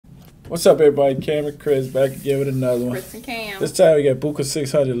What's up, everybody? Cam and Chris back again with another one. Chris and Cam. This time we got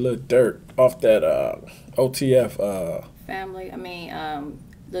Booka600, Lil Durk off that OTF.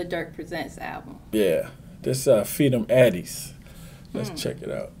 Lil Durk Presents album. Yeah, this Feed 'em Addies. Let's check it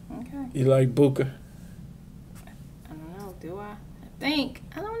out. Okay. You like Booka? I don't know. Do I? I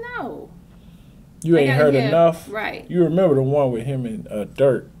don't know. You ain't heard enough? Right. You remember the one with him and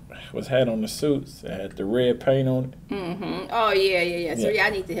Durk was had on the suits and had the red paint on it? Mm-hmm. Oh, yeah. So, I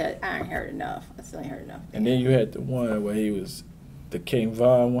need to hear. I ain't heard enough. I still ain't heard enough. And then you had the one where he was the King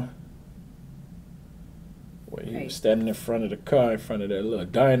Von one. Where he was standing in front of the car, in front of that little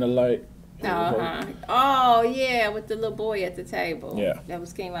diner light. Oh, yeah, with the little boy at the table. Yeah. That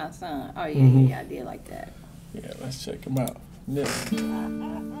was King Von's son. Oh, yeah, I did like that. Yeah, let's check him out.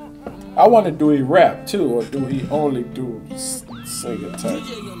 I want to do he rap too, or do he only do singer type?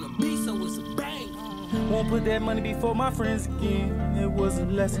 Won't put that money before my friends again. It was a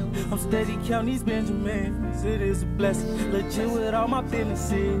lesson. I'm steady counting these Benjamins. It is a blessing. Legit with all my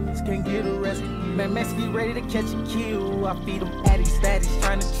businesses. Can't get arrested. Man, Mexico ready to catch a kill. I feed them addies, fatties,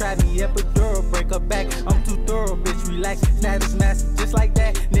 trying to try me. Epidural, break her back. I'm too thorough, bitch, relax. Status massive, just like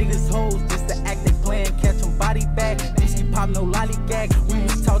that. Niggas hoes, just to act, they playing, catch them body back. Whiskey pop, no lollygag. We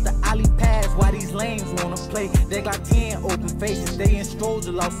was taught the ollie pass. Why these lames wanna play? They got 10 open faces. They in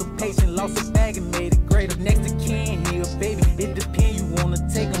Stroger, lost a patient, lost a bag and made it greater. Next to Ken, he a baby. It depends, you wanna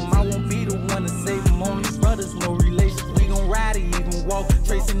take him. I won't be the one to save him. Only brothers, no relations. We gon' ride or even walk.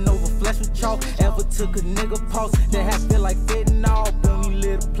 Tracing over flesh with chalk. Ever took a nigga pulse that had feel like fitting all. Boony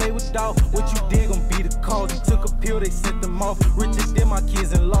little play with dog. What you did gon' be the cause. He took a pill, they sent them off. Richer than my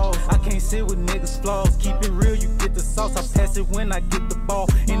kids in law. I can't sit with niggas flaws. Keep it real, you get the sauce. I pass it when I get the ball.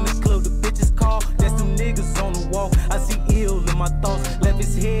 In the club, the bitches call. That's them niggas on the wall. I see ill in my thoughts. Left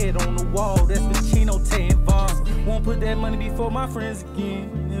his head on the wall. That's the Chino Tay and Vaughn. Won't put that money before my friends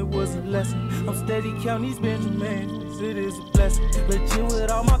again. It was a lesson. I'm steady counting these Benjamins. It is a blessing. Legit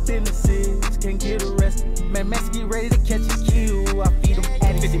with all my businesses. Can't get arrested. Man, Mexico ready to catch a kill. I feed them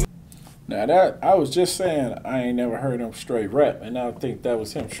addies. Now that I was just saying, I ain't never heard him straight rap, and I think that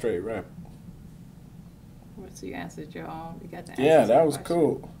was him straight rap. So you answered your own. You got the yeah, that was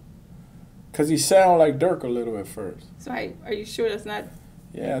cool. Cause he sounded like Durk a little at first. So are you sure that's not?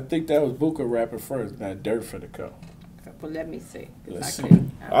 Yeah, I think that was Booka rapping first, not Durk for the co. Well, let me see. Let's see.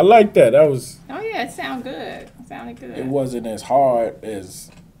 I like that. That was. Oh yeah, it sounded good. It sounded good. It wasn't as hard as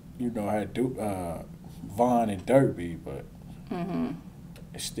how Von and Durk be, but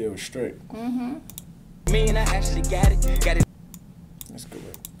it's still straight. Me and I actually got it. That's good.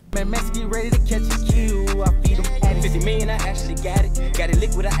 Man, Mexico ready to catch a kill. I feed him addies. 50 million, I actually got it. Got it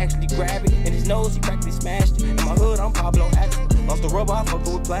liquid, I actually grab it. And his nose, he practically smashed it. In my hood, I'm Pablo Axel. Lost the rubber, I fuck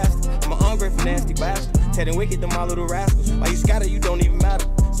with plastic. I'm an ungrateful, nasty bastard. Telling wicked to my little rascals. Why you scatter, you don't even matter.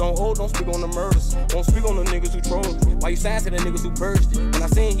 So I'm old, don't speak on the murders. Won't speak on the niggas who trolled. Why you sad to the niggas who purged it? When I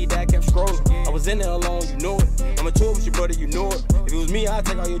seen he died, kept scrolling. I was in there alone, you know it. I'm a tour with your brother, you know it. If it was me, I'd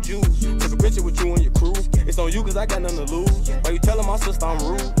take all your jewels. Took a picture with you and your crew. It's on you cause I got nothing to lose. Why you telling my sister I'm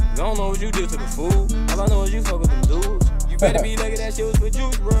rude? I don't know what you did to the fool. All I know is you fuck with them dudes. You better be lucky that shit was for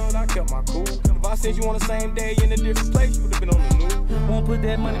juice, bro. I kept my cool. If I sent you on the same day in a different place, you would've been on the news. Won't put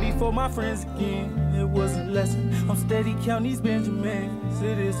that money before my friends again. It was a lesson. I'm steady counting these Benjamins.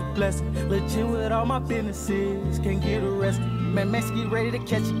 It is a blessing. Legit with all my businesses. Can't get arrested. Man, Mexico ready to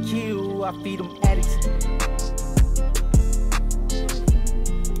catch a kill. I feed them addicts.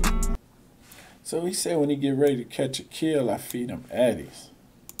 So he said when he get ready to catch a kill, I feed him addies.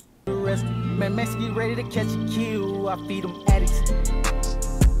 Man, Mexico ready to catch a kill. I feed them addicts.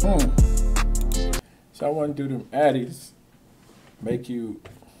 So I want to do them addies. Make you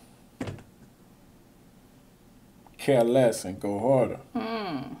care less and go harder.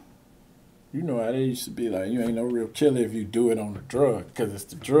 You know how they used to be like, you ain't no real killer if you do it on the drug, because it's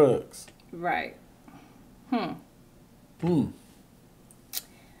the drugs. Right. I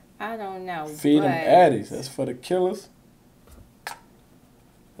don't know. Feed them addies. That's for the killers.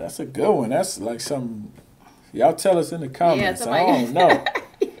 That's a good one. That's like something. Y'all tell us in the comments. I don't know.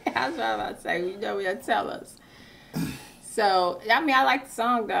 That's what I'm about to say. You know, you'll tell us. So, I mean, I like the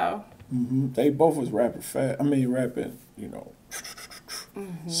song, though. They both was rapping fast. I mean, rapping,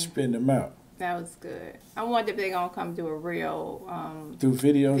 spin them out. That was good. I wonder if they're going to come do a real... do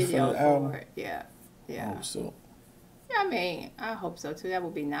videos for the album? Yeah. I hope so. Yeah, I mean, I hope so, too. That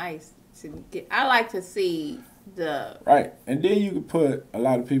would be nice to get. I like to see the... Right. And then you could put a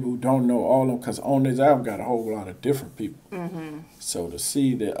lot of people who don't know all of them, because on this album got a whole lot of different people. So to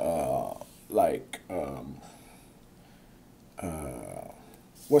see the,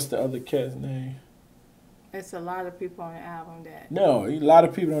 what's the other cat's name? It's a lot of people on the album that. No, a lot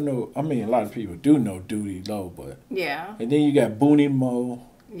of people don't know. I mean, a lot of people do know Duty Low, but Yeah. and then you got Booney Mo.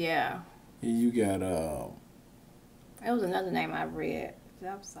 Yeah. And you got It was another name I read.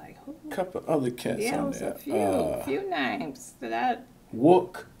 I was like, who? a couple other cats Yeah, it on was there. a few names that I.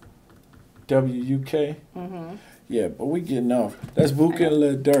 Wook, W-U-K. Mhm. Yeah, but we getting off. That's Booka and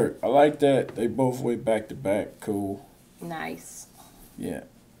Lil Durk. I like that. They both went back to back. Cool. Nice. Yeah.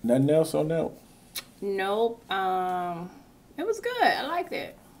 Nothing else on that? Nope. It was good. I liked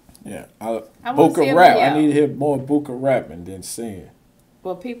it. Yeah. I wanna see Booka a rap. video. I need to hear more Booka rapping than singing.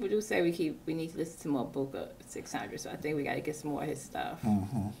 Well, people do say we need to listen to more Booka600, so I think we got to get some more of his stuff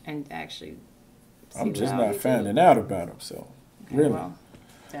and actually. I'm just not finding out about him, so Okay, really. well,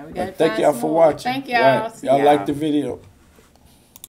 so we But gotta thank find y'all some for more. watching. Thank y'all. Right. See Y'all y'all. like the video.